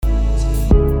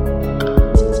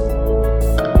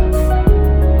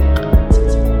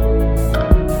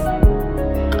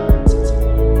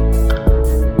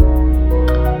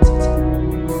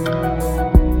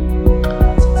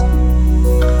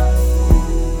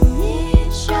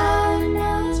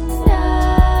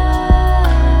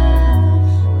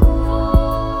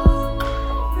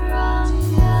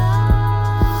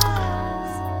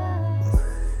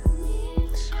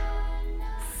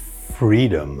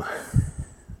freedom.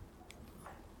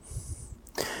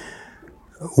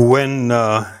 When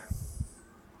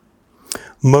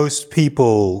most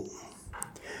people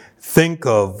think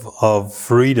of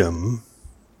freedom,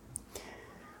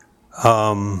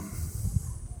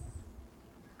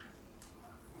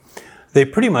 they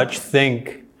pretty much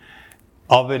think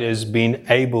of it as being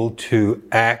able to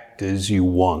act as you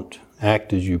want,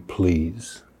 act as you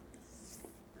please.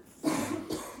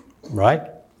 Right?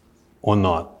 Or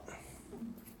not?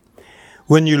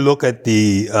 When you look at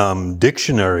the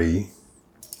dictionary,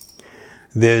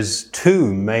 there's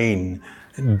two main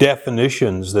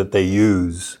definitions that they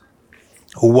use.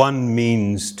 One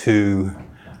means to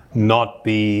not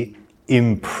be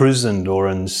imprisoned or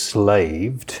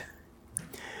enslaved,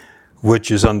 which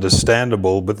is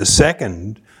understandable, but the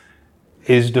second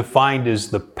is defined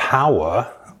as the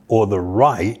power or the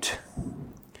right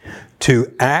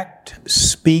to act,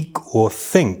 speak, or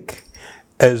think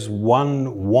as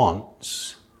one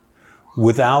wants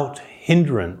without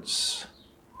hindrance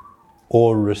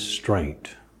or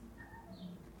restraint.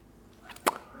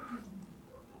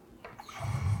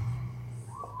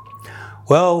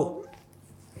 Well,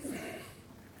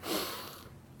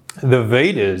 the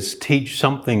Vedas teach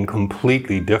something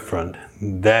completely different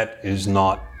that is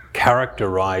not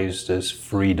characterized as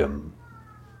freedom.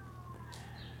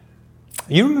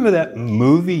 You remember that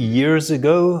movie years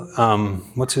ago?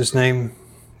 What's his name?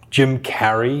 Jim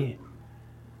Carrey.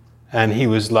 And he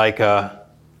was like a...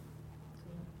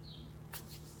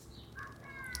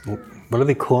 What do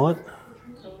they call it?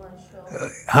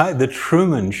 The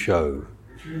Truman Show.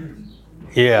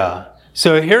 Yeah.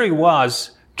 So here he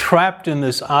was, trapped in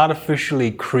this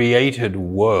artificially created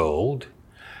world,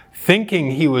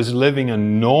 thinking he was living a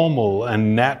normal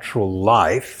and natural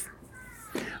life.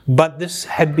 But this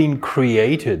had been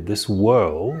created, this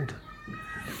world,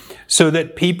 so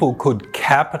that people could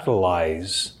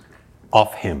capitalize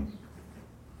off him.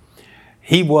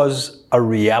 He was a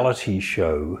reality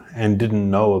show and didn't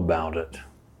know about it.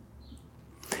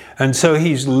 And so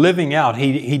he's living out,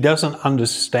 he doesn't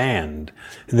understand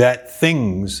that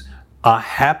things are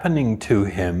happening to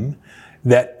him,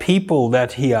 that people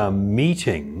that he are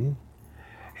meeting,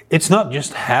 it's not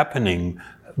just happening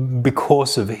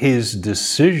because of his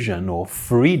decision or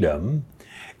freedom,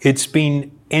 it's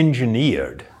been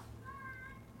engineered.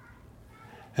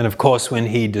 And of course, when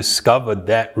he discovered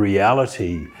that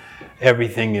reality,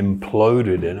 everything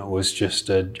imploded and it was just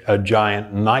a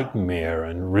giant nightmare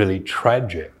and really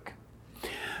tragic.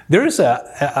 There is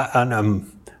an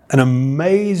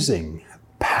amazing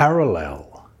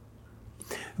parallel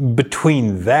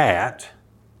between that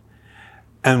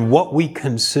and what we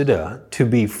consider to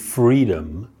be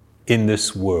freedom in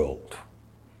this world.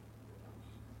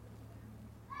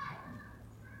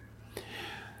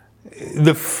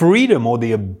 The freedom or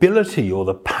the ability or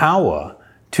the power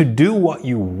to do what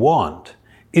you want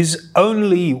is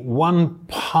only one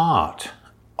part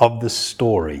of the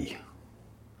story.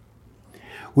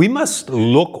 We must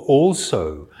look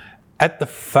also at the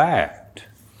fact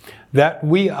that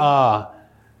we are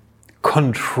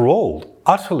controlled,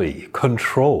 utterly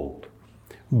controlled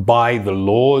by the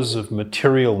laws of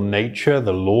material nature,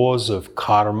 the laws of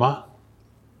karma.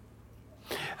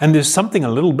 And there's something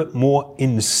a little bit more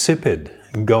insipid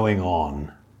going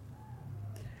on.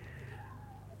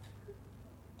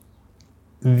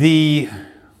 The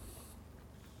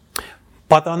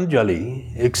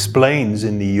Patanjali explains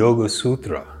in the Yoga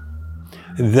Sutra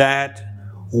that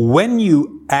when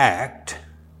you act,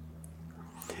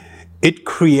 it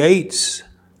creates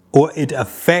or it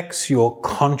affects your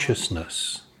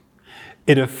consciousness.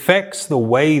 It affects the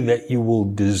way that you will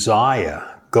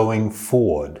desire going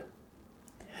forward.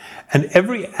 And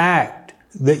every act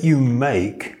that you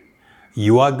make,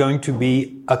 you are going to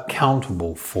be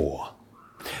accountable for.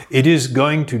 It is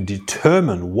going to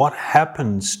determine what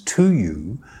happens to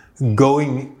you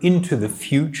going into the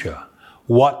future,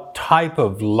 what type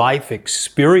of life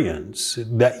experience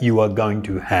that you are going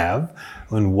to have,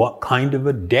 and what kind of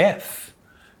a death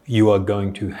you are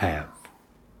going to have.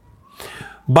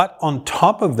 But on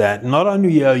top of that, not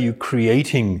only are you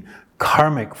creating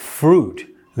karmic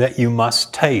fruit that you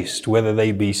must taste, whether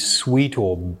they be sweet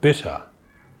or bitter,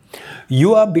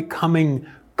 you are becoming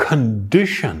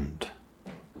conditioned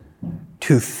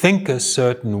to think a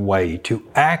certain way, to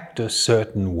act a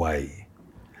certain way.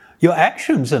 Your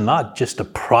actions are not just a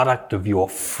product of your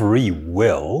free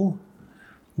will.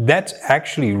 That's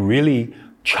actually really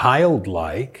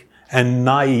childlike and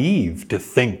naive to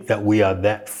think that we are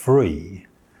that free.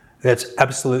 That's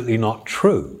absolutely not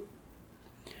true.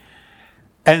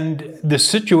 And the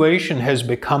situation has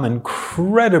become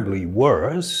incredibly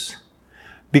worse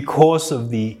because of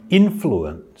the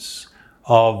influence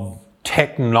of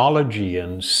technology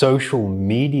and social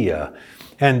media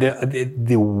and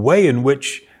the way in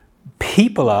which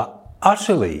people are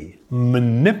utterly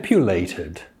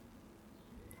manipulated.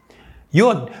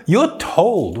 You're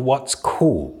told what's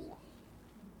cool.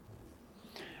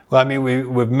 Well, I mean,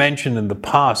 we've mentioned in the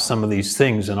past some of these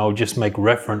things, and I'll just make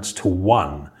reference to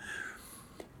one.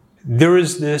 There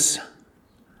is this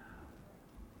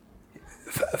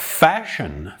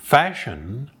fashion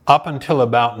up until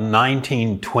about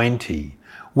 1920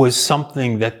 was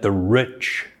something that the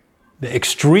rich, the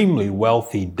extremely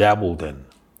wealthy dabbled in.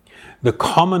 The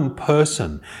common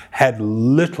person had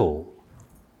little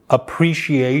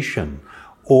appreciation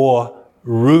or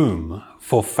room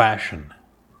for fashion.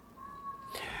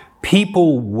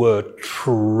 People were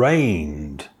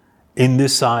trained in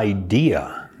this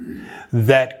idea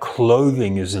that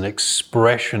clothing is an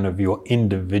expression of your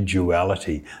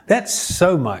individuality. That's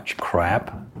so much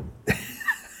crap.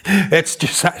 It's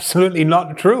just absolutely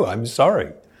not true. I'm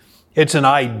sorry. It's an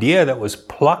idea that was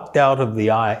plucked out of the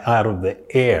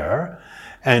air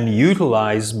and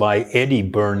utilized by Eddie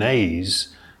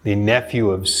Bernays, the nephew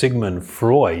of Sigmund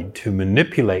Freud, to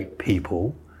manipulate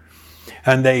people.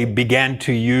 And they began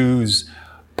to use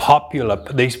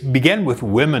they began with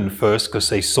women first because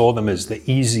they saw them as the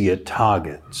easier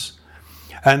targets.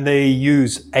 And they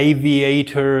used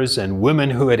aviators and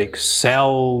women who had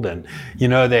excelled, and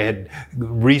they had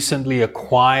recently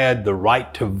acquired the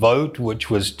right to vote,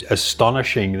 which was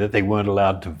astonishing that they weren't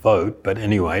allowed to vote. But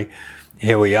anyway,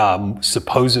 here we are,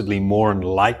 supposedly more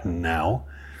enlightened now.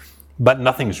 But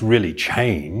nothing's really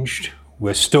changed.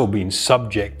 We're still being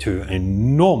subject to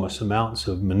enormous amounts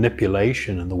of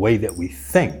manipulation in the way that we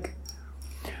think.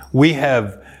 We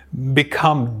have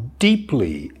become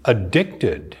deeply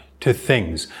addicted to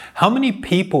things. How many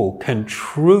people can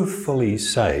truthfully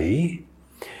say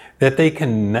that they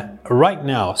can right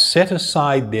now set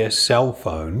aside their cell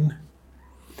phone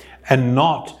and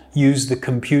not use the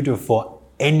computer for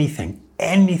anything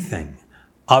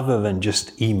other than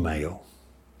just email?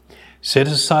 Set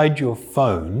aside your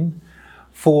phone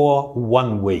for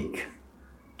 1 week.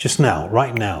 Just now,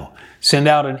 right now. Send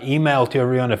out an email to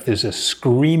everyone if there's a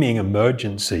screaming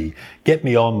emergency. Get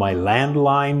me on my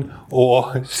landline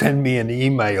or send me an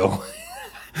email.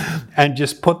 And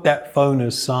just put that phone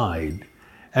aside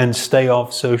and stay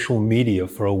off social media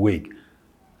for a week.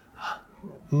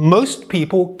 Most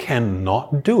people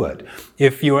cannot do it.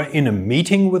 If you're in a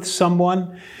meeting with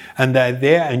someone and they're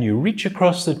there and you reach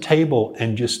across the table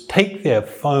and just take their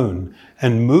phone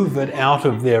and move it out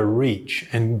of their reach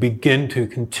and begin to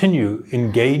continue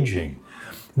engaging,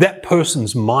 that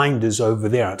person's mind is over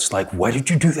there. It's like, why did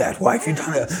you do that? Why have you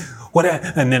done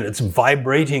that? And then it's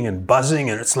vibrating and buzzing,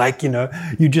 and it's like,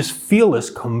 you just feel this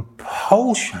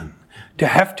compulsion to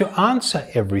have to answer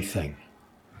everything.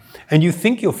 And you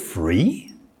think you're free?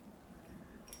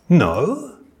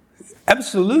 No,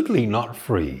 absolutely not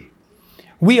free.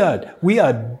 We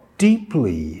are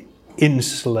deeply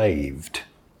enslaved.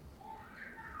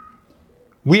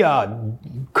 We are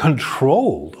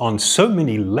controlled on so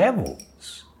many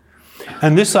levels.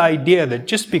 And this idea that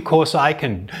just because I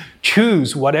can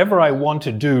choose whatever I want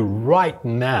to do right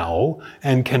now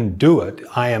and can do it,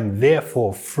 I am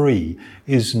therefore free,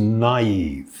 is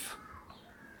naive.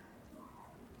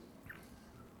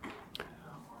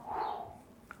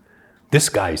 This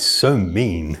guy's so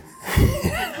mean.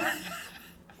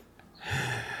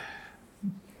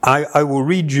 I will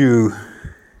read you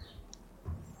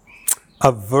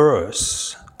a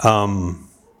verse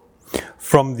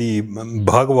from the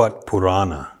Bhagavat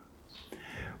Purana,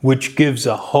 which gives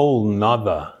a whole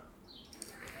nother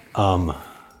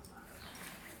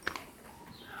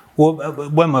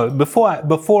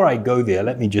before I go there,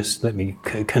 let me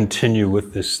continue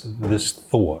with this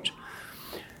thought.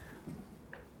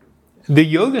 The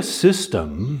yoga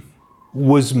system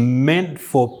was meant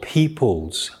for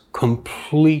people's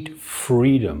complete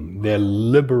freedom, their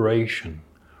liberation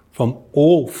from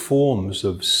all forms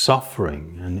of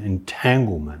suffering and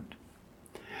entanglement.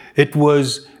 It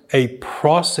was a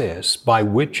process by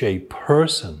which a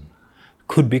person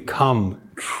could become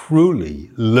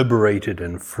truly liberated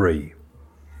and free.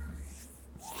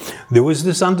 There was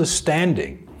this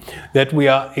understanding that we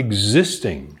are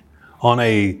existing on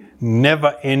a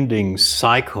never-ending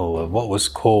cycle of what was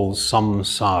called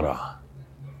samsara,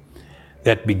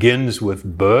 that begins with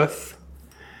birth,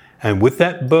 and with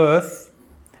that birth,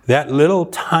 that little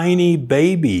tiny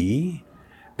baby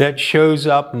that shows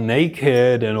up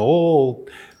naked and all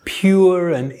pure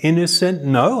and innocent.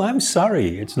 No, I'm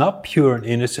sorry, it's not pure and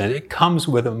innocent. It comes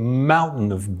with a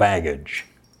mountain of baggage.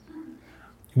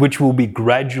 which will be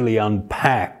gradually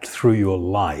unpacked through your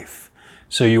life.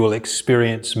 So you will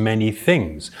experience many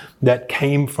things that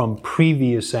came from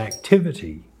previous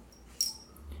activity.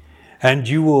 And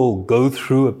you will go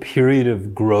through a period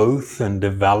of growth and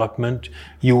development.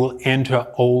 You will enter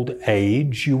old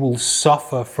age. You will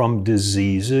suffer from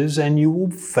diseases, and you will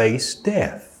face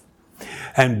death.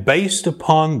 And based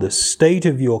upon the state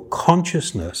of your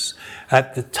consciousness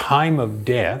at the time of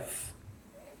death,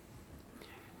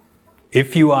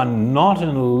 if you are not in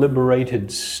a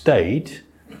liberated state,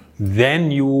 then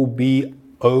you will be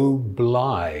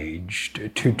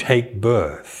obliged to take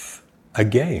birth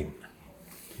again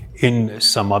in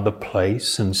some other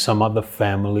place, in some other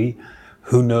family,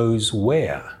 who knows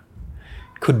where.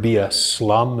 It could be a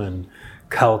slum in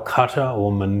Calcutta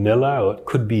or Manila, or it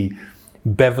could be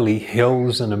Beverly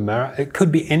Hills in America. It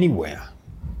could be anywhere,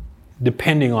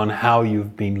 depending on how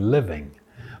you've been living.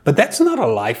 But that's not a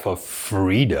life of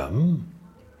freedom.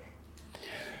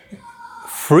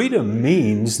 Freedom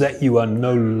means that you are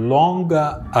no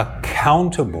longer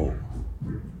accountable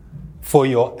for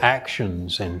your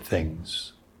actions and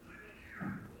things.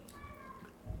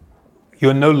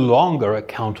 You're no longer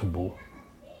accountable.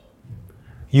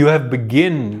 You have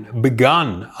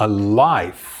begun a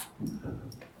life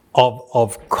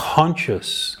of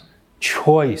conscious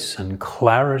choice and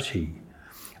clarity,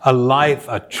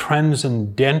 a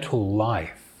transcendental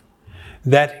life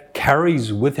that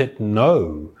carries with it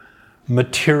no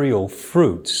material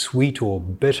fruit, sweet or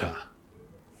bitter.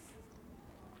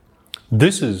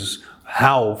 This is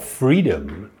how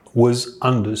freedom was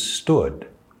understood.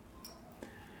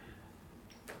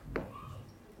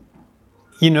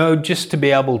 You know, just to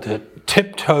be able to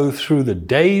tiptoe through the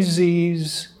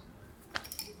daisies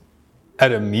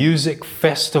at a music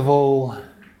festival,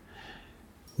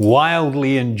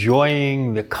 wildly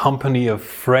enjoying the company of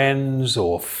friends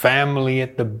or family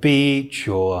at the beach,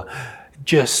 or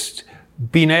just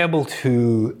being able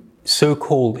to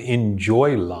so-called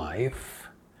enjoy life,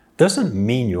 doesn't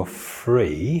mean you're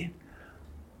free.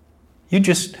 You're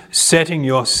just setting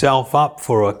yourself up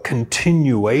for a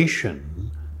continuation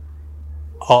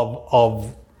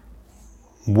of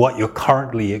what you're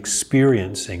currently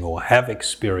experiencing or have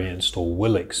experienced or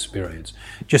will experience.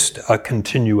 Just a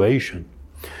continuation.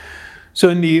 So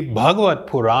in the Bhagavat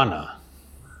Purana,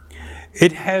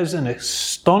 it has an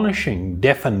astonishing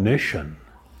definition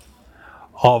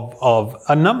of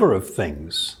a number of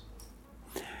things.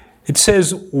 It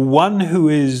says, one who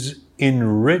is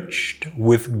enriched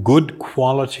with good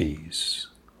qualities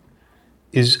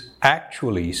is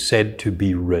actually said to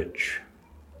be rich.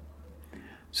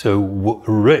 So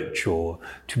rich, or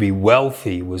to be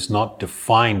wealthy, was not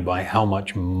defined by how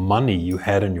much money you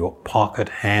had in your pocket,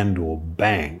 hand, or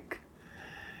bank.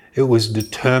 It was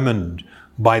determined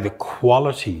by the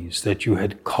qualities that you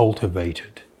had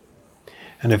cultivated.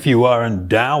 And if you are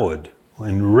endowed,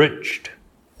 enriched,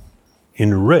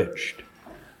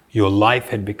 your life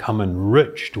had become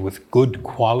enriched with good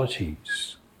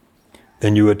qualities,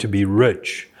 then you are to be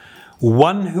rich.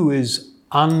 One who is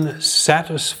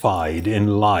unsatisfied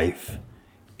in life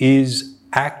is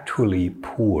actually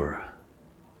poor.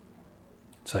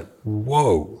 It's like,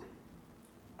 whoa.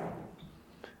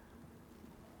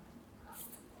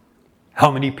 How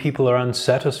many people are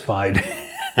unsatisfied?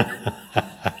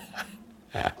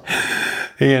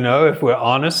 You know, if we're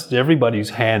honest,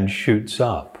 everybody's hand shoots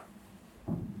up.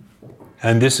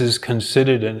 And this is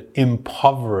considered an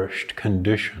impoverished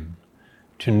condition,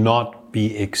 to not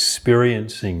be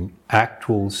experiencing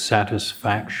actual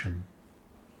satisfaction.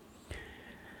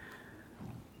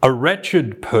 A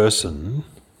wretched person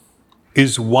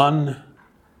is one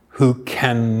who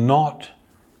cannot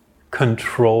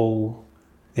control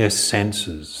their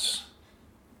senses.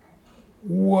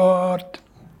 What?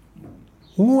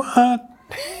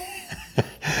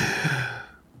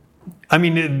 I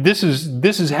mean, this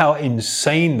is how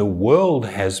insane the world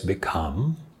has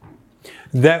become,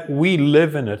 that we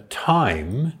live in a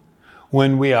time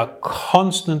when we are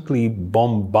constantly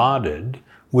bombarded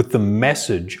with the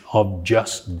message of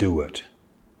just do it.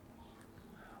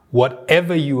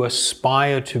 Whatever you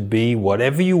aspire to be,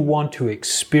 whatever you want to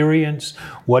experience,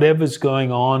 whatever's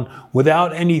going on,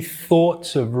 without any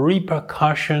thoughts of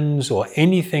repercussions or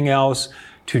anything else,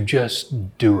 to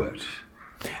just do it.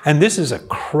 And this is a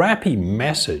crappy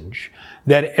message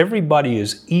that everybody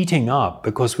is eating up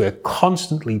because we're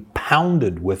constantly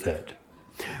pounded with it,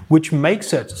 which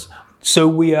makes it so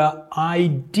we are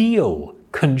ideal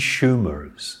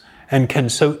consumers and can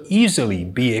so easily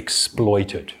be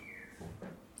exploited.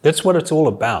 That's what it's all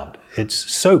about. It's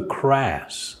so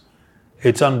crass.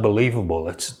 It's unbelievable.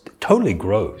 It's totally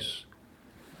gross.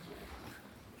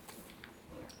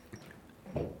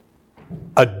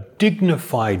 a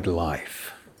dignified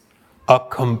life, a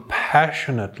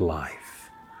compassionate life,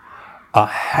 a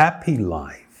happy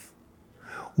life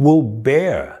will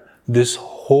bear this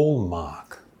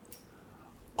hallmark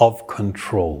of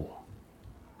control,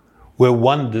 where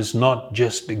one does not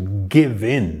just give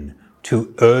in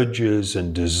to urges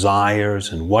and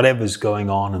desires and whatever's going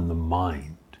on in the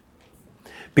mind.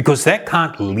 Because that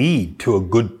can't lead to a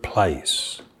good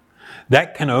place.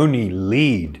 That can only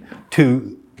lead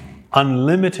to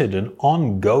unlimited and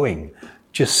ongoing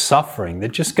just suffering that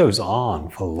just goes on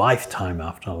for lifetime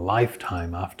after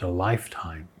lifetime after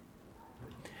lifetime.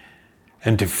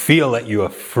 And to feel that you are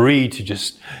free to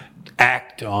just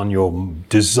act on your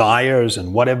desires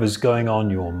and whatever's going on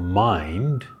in your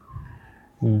mind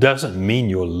doesn't mean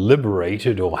you're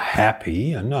liberated or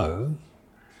happy. No.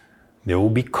 There will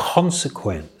be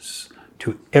consequence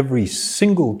to every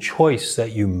single choice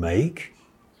that you make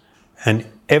and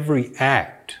every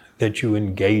act that you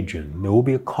engage in. There will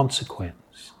be a consequence.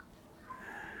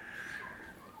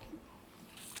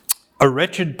 A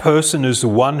wretched person is the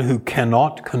one who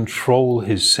cannot control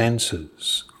his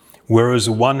senses, whereas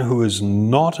one who is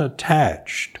not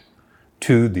attached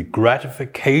to the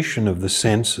gratification of the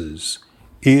senses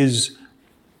is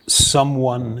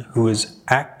someone who is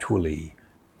actually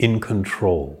in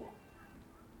control.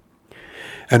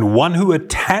 And one who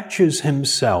attaches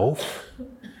himself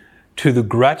to the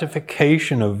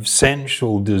gratification of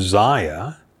sensual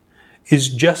desire is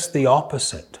just the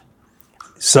opposite.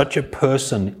 Such a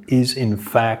person is in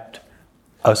fact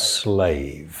a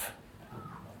slave.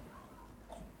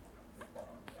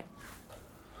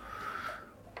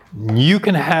 You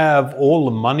can have all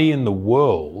the money in the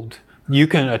world, you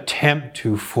can attempt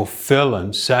to fulfill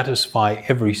and satisfy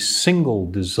every single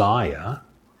desire.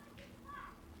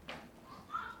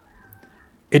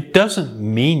 It doesn't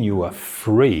mean you are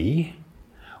free.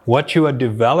 What you are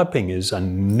developing is a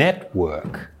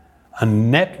network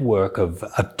of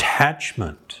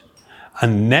attachment, a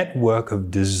network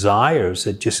of desires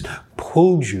that just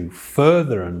pulls you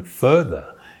further and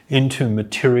further into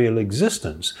material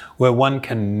existence, where one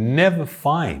can never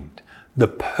find the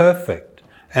perfect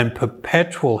and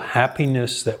perpetual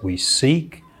happiness that we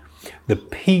seek, the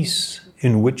peace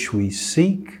in which we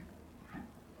seek.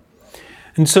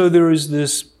 And so there is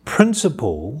this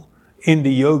principle in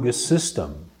the yoga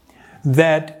system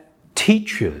that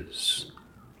teaches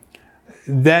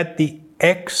that the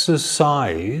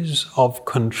exercise of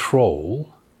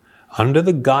control under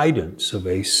the guidance of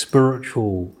a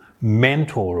spiritual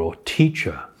mentor or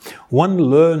teacher, one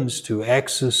learns to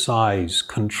exercise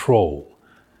control.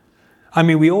 I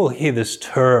mean, we all hear this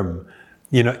term,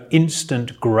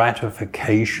 instant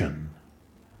gratification.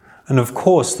 And of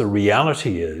course, the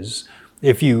reality is,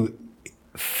 if you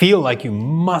feel like you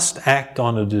must act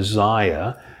on a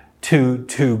desire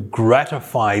to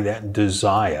gratify that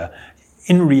desire,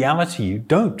 in reality, you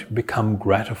don't become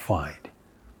gratified.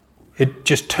 It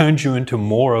just turns you into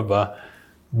more of a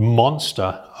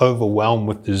monster overwhelmed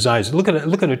with desires. Look at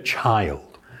a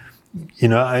child.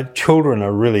 Children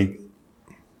are really...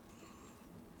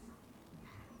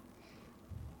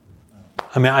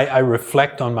 I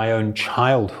reflect on my own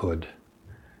childhood,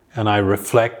 and I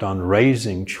reflect on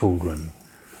raising children.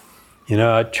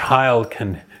 A child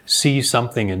can see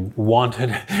something and want it,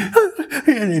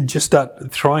 and just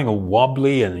start throwing a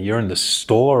wobbly, and you're in the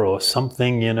store or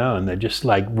something, and they're just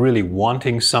like really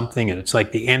wanting something, and it's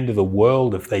like the end of the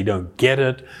world if they don't get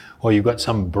it. Or you've got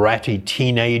some bratty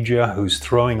teenager who's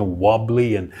throwing a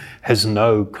wobbly and has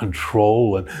no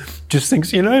control and just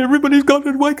thinks, everybody's got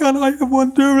it, why can't I have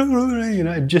one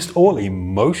too? Just all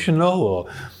emotional, or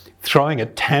throwing a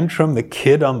tantrum, the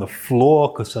kid on the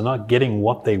floor because they're not getting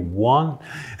what they want.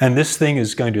 And this thing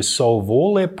is going to solve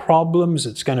all their problems.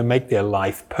 It's going to make their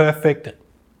life perfect.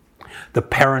 The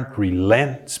parent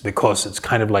relents because it's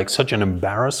kind of like such an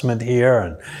embarrassment here,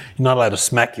 and you're not allowed to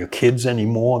smack your kids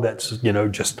anymore. That's,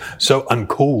 just so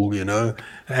uncool,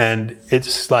 And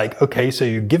it's like, okay, so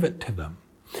you give it to them.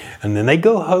 And then they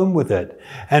go home with it.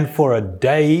 And for a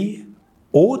day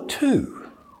or two,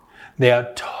 they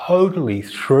are totally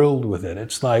thrilled with it.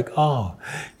 It's like,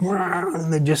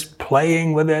 and they're just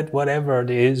playing with it, whatever it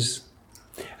is.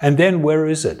 And then where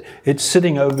is it? It's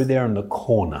sitting over there in the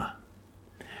corner.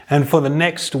 And for the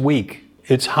next week,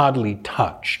 it's hardly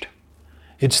touched.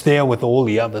 It's there with all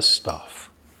the other stuff.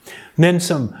 And then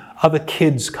some other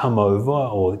kids come over,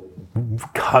 or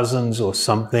cousins or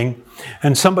something,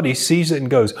 and somebody sees it and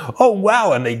goes, oh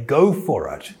wow, and they go for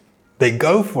it. They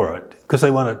go for it because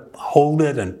they want to hold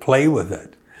it and play with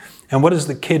it. And what does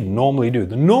the kid normally do?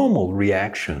 The normal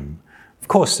reaction, of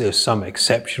course, there's some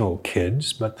exceptional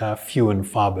kids, but they're few and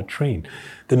far between.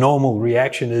 The normal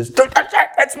reaction is, "Don't touch that,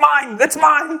 that's mine, that's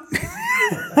mine."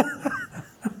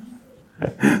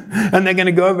 And they're going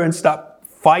to go over and start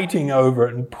fighting over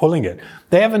it and pulling it.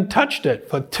 They haven't touched it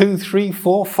for 2, 3,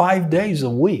 4, 5 days a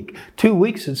week. 2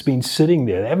 weeks it's been sitting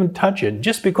there. They haven't touched it.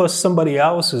 Just because somebody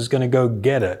else is going to go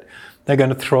get it, they're going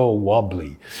to throw a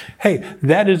wobbly. Hey,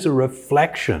 that is a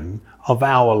reflection of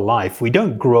our life. We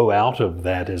don't grow out of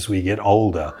that as we get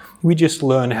older. We just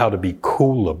learn how to be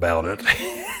cool about it.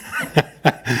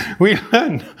 We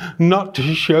learn not to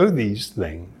show these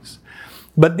things.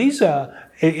 But these are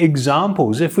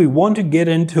examples. If we want to get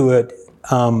into it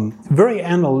very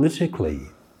analytically,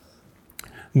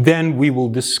 then we will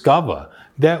discover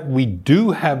that we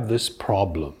do have this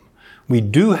problem. We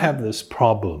do have this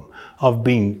problem of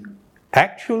being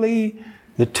actually,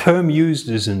 the term used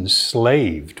is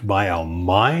enslaved by our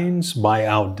minds, by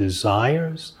our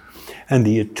desires, and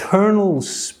the eternal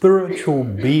spiritual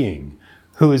being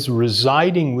who is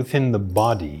residing within the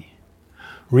body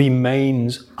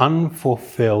remains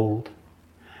unfulfilled,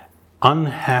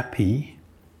 unhappy,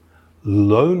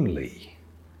 lonely.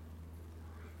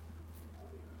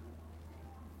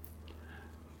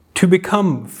 To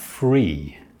become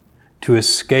free, to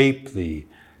escape the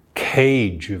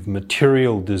cage of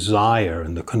material desire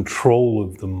and the control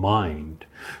of the mind,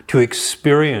 to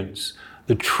experience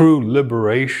the true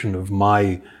liberation of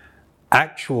my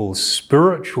actual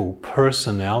spiritual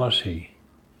personality,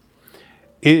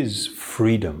 is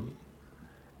freedom.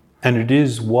 And it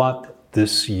is what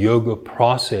this yoga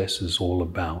process is all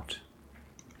about.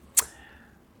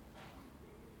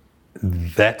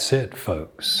 That's it,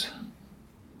 folks.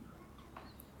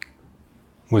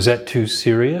 Was that too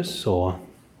serious, or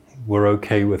we're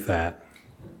okay with that?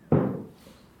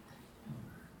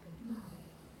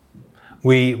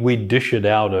 We dish it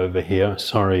out over here.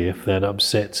 Sorry if that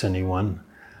upsets anyone.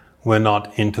 We're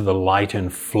not into the light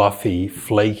and fluffy,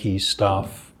 flaky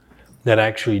stuff that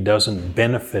actually doesn't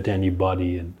benefit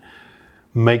anybody and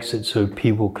makes it so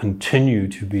people continue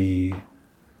to be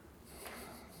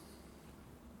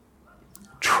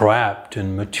trapped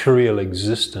in material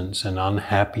existence and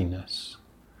unhappiness.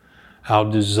 Our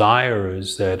desire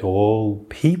is that all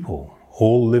people,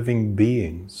 all living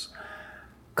beings,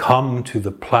 come to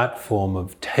the platform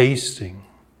of tasting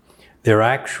their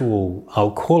actual,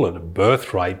 I'll call it a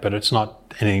birthright, but it's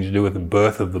not anything to do with the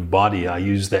birth of the body. I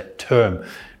use that term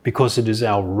because it is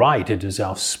our right, it is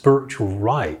our spiritual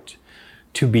right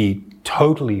to be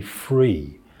totally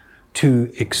free,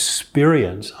 to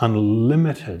experience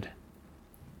unlimited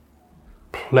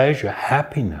pleasure,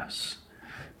 happiness,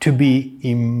 to be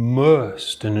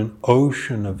immersed in an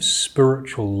ocean of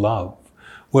spiritual love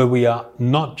where we are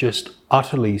not just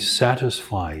utterly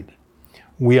satisfied,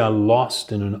 we are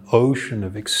lost in an ocean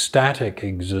of ecstatic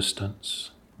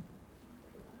existence.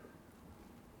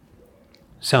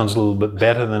 Sounds a little bit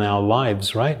better than our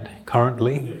lives, right?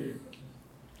 Currently.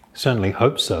 Certainly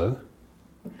hope so.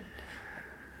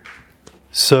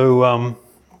 So,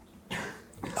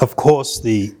 of course,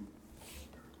 the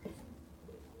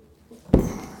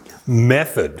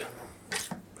method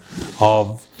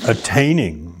of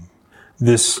attaining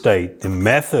this state, the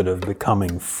method of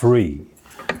becoming free,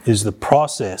 is the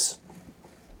process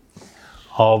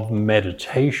of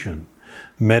meditation.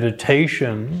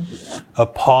 Meditation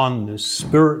upon the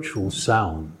spiritual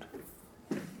sound.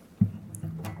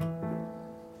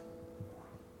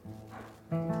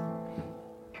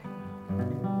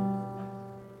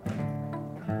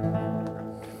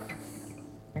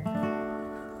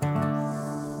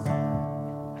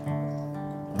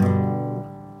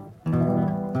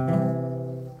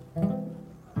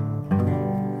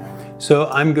 So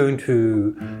I'm going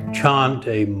to chant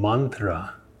a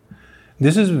mantra.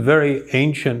 This is a very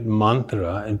ancient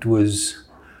mantra. It was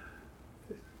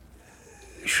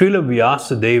Srila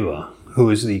Vyasadeva, who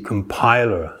is the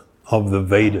compiler of the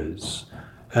Vedas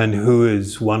and who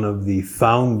is one of the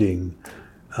founding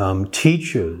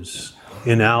teachers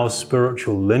in our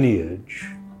spiritual lineage.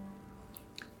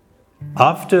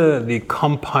 After the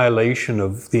compilation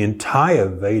of the entire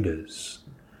Vedas,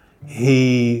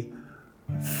 he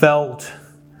felt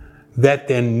that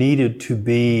there needed to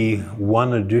be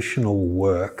one additional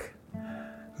work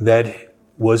that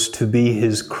was to be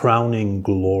his crowning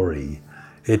glory.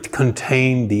 It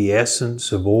contained the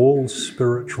essence of all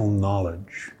spiritual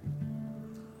knowledge.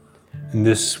 And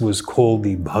this was called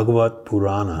the Bhagavat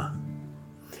Purana.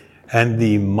 And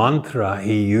the mantra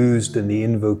he used in the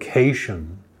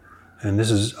invocation, and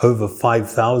this is over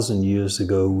 5,000 years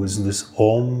ago, was this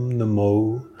Om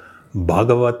Namo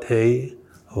Bhagavate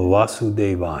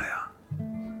Vasudevaya.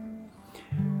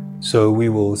 So we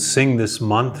will sing this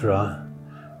mantra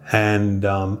and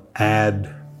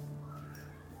add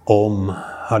Om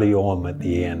Hari Om at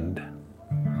the end.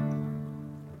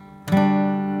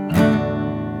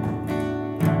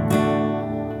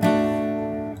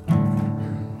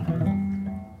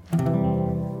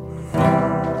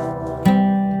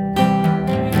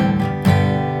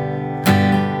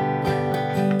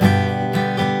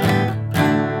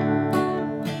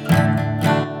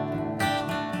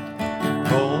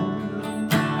 Om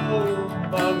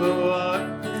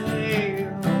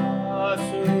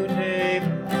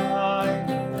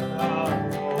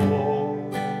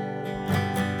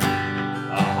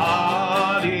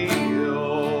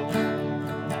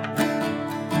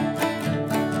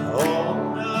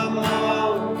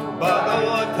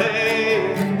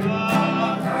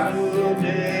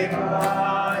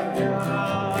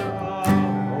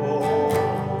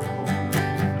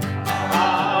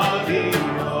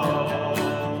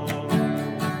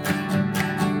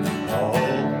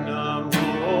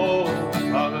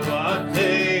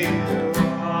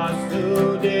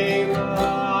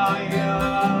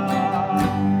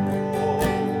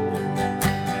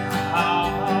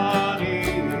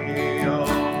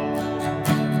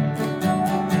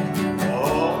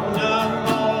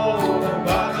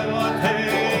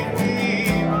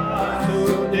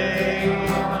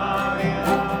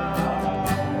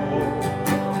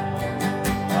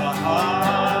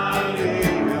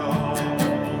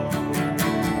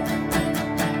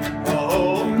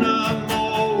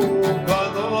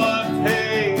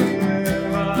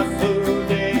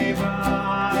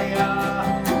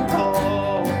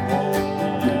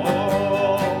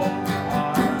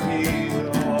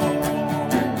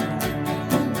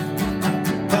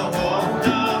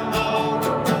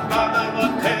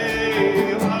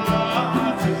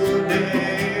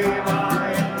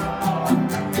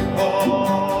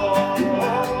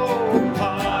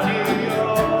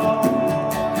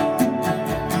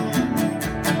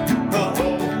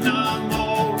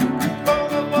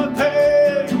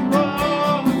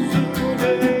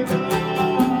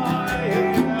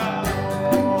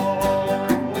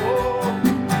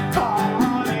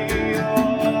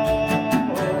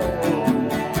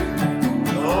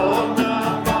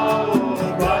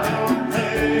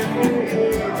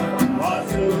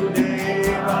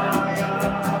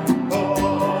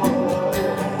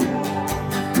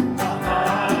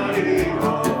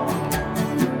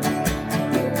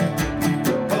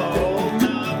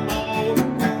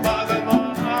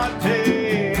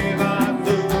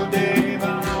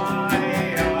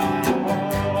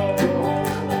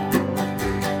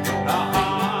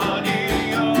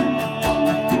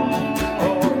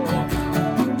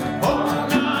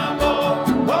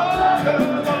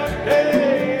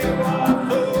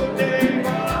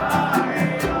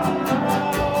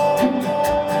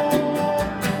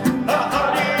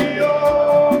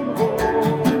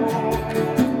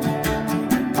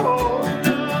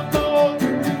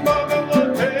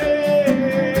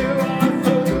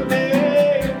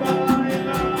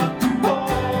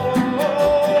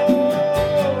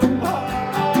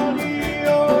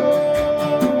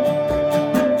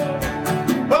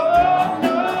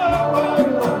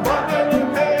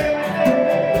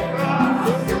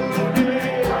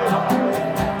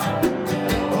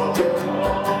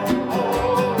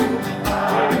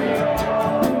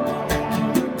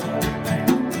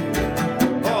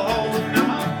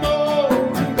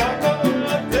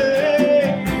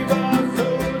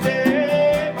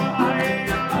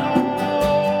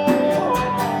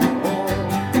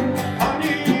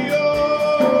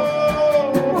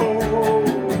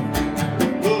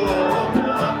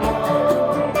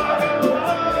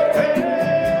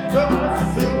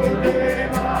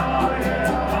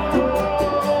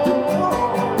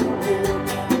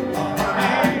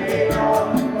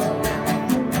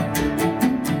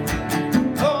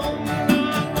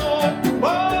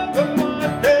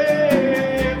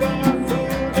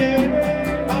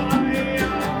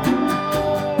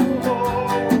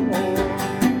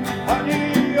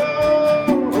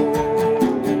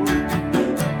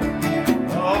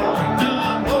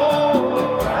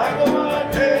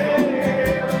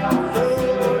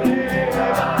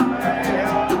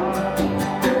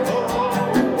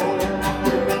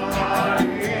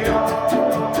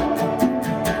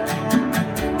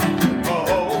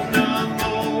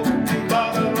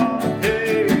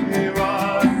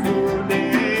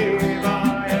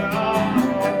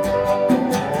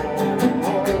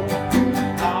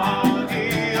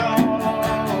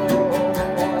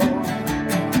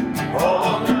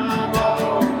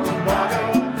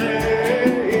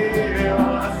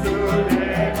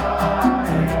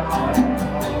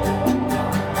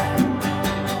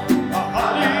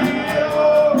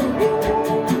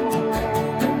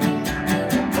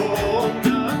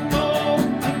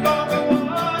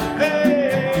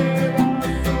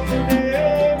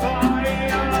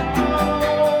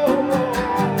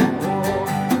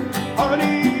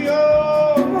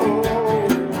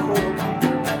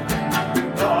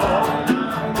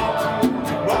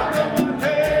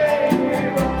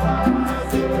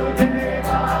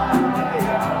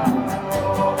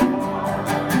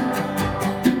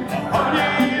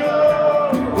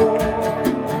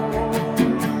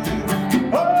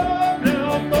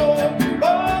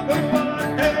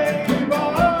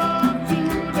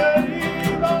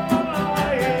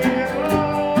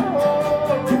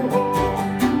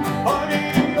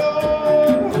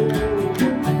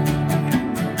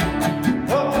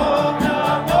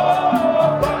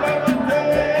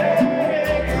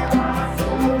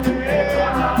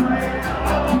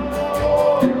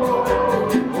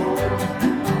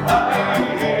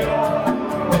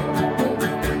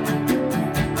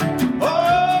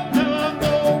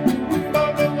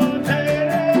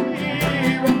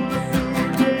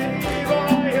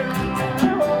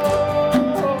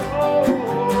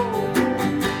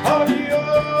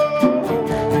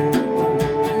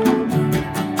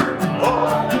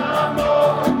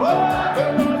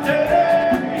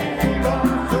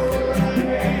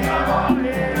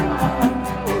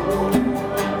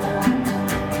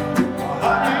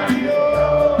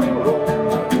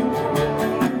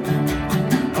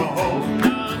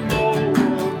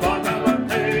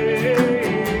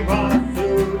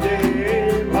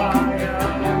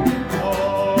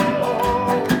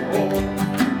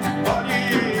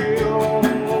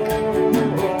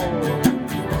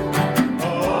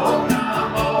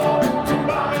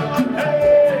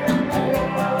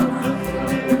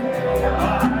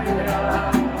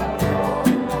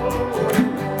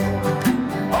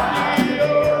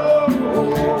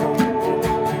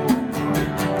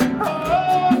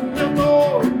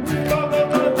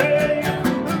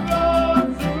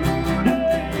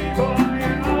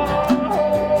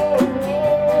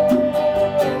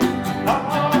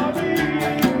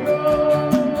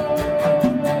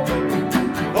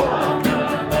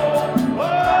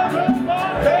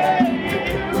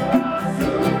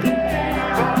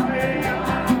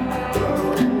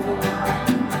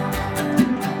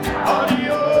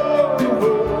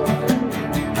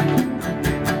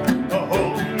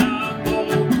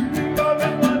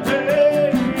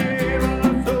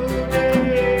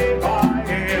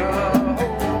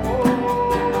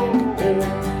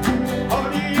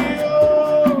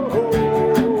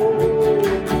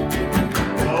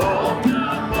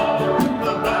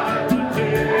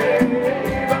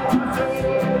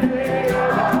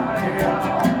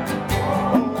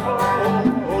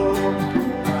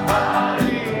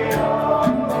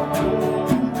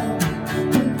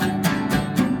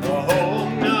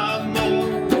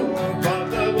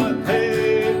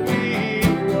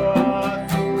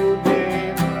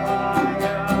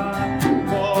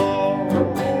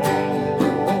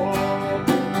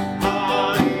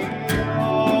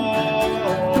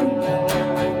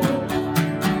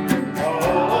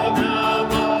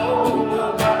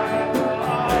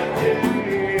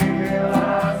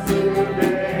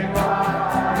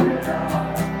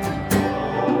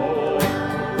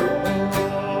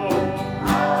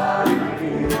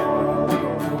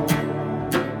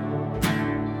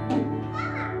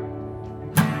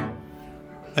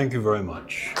very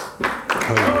much.